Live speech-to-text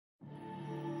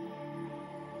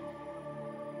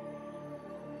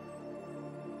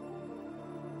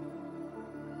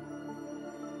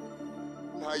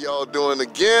How y'all doing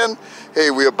again?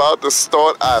 Hey, we're about to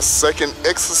start our second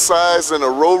exercise in a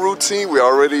row routine. We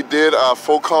already did our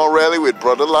Focon rally with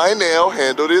Brother Lionel,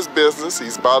 handled his business.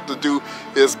 He's about to do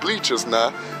his bleachers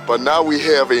now. But now we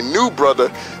have a new brother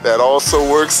that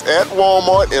also works at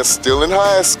Walmart and still in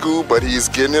high school, but he's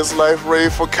getting his life ready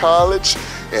for college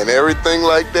and everything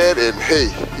like that. And hey,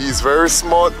 he's very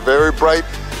smart, very bright,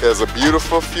 has a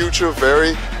beautiful future,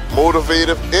 very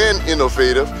motivative and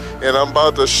innovative. And I'm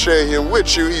about to share him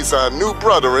with you. He's our new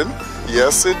brotherin.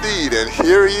 Yes, indeed. And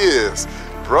here he is,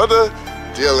 Brother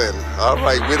Dylann. All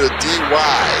right, with a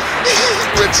D-Y.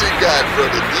 What you got,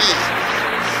 Brother D?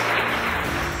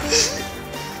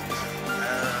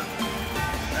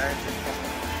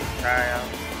 Try out,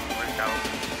 work out,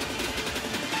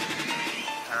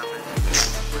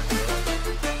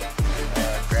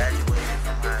 graduated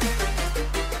from high school.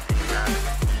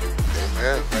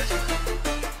 Amen.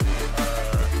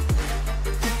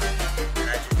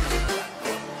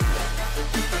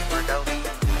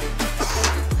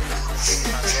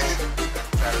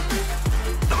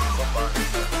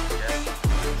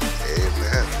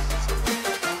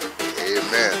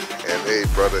 Amen. And hey,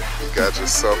 brother, you got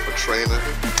yourself a trainer,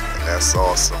 and that's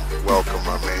awesome. Welcome,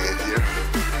 my man here.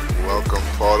 Welcome,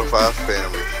 part of our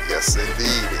family. Yes,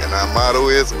 indeed. And our motto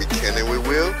is, we can and we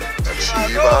will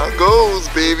achieve our goals,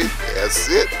 baby. That's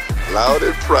it. Loud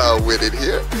and proud with it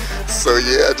here. So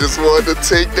yeah, I just wanted to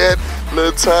take that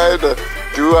little time to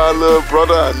do our little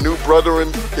brother, our new brother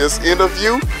in his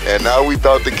interview. And now we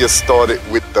about to get started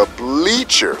with the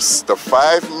bleachers, the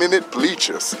 5-minute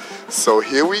bleachers. So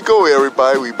here we go,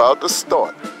 everybody. We about to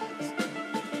start.